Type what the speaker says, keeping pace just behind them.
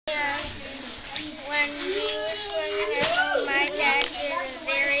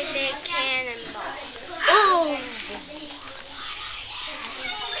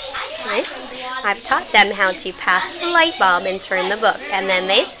I've taught them how to pass the light bulb and turn the book. And then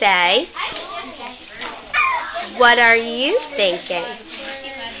they say, what are you thinking? I'm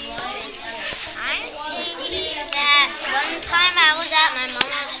thinking that one time I was at my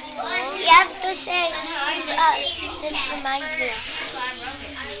mama's school. You have to say, this reminds me.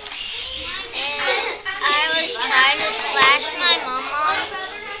 And I was trying to splash my mama,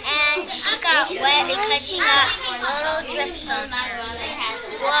 and she got wet because she got little drips on her.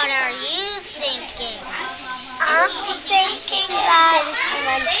 What are you thinking? I'm thinking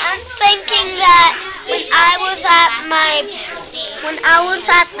that when I was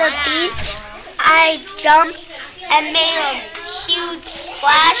at the beach, I jumped and made a huge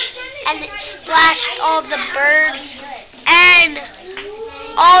splash, and it splashed all the birds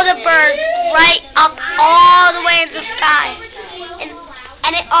right up all the way in the sky.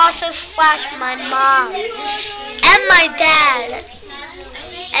 And it also splashed my mom and my dad.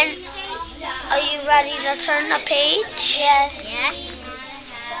 And are you ready to turn the page? Yes. Yes.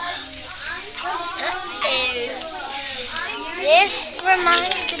 This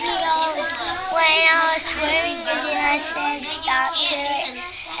reminds me of when I was swimming and then I said stop to it,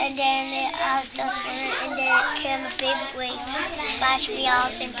 and then it asked us swimming, and then it came a big wave, splashed me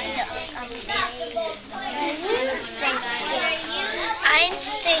off into the ocean. I'm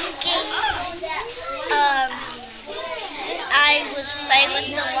thinking I was playing with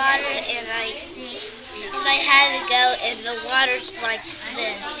the water and I had to go and the water's like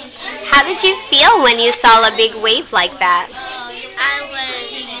this. How did you feel when you saw a big wave like that? I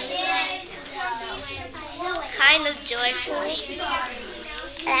was kind of joyful.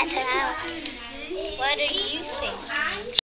 That's how. What do you think?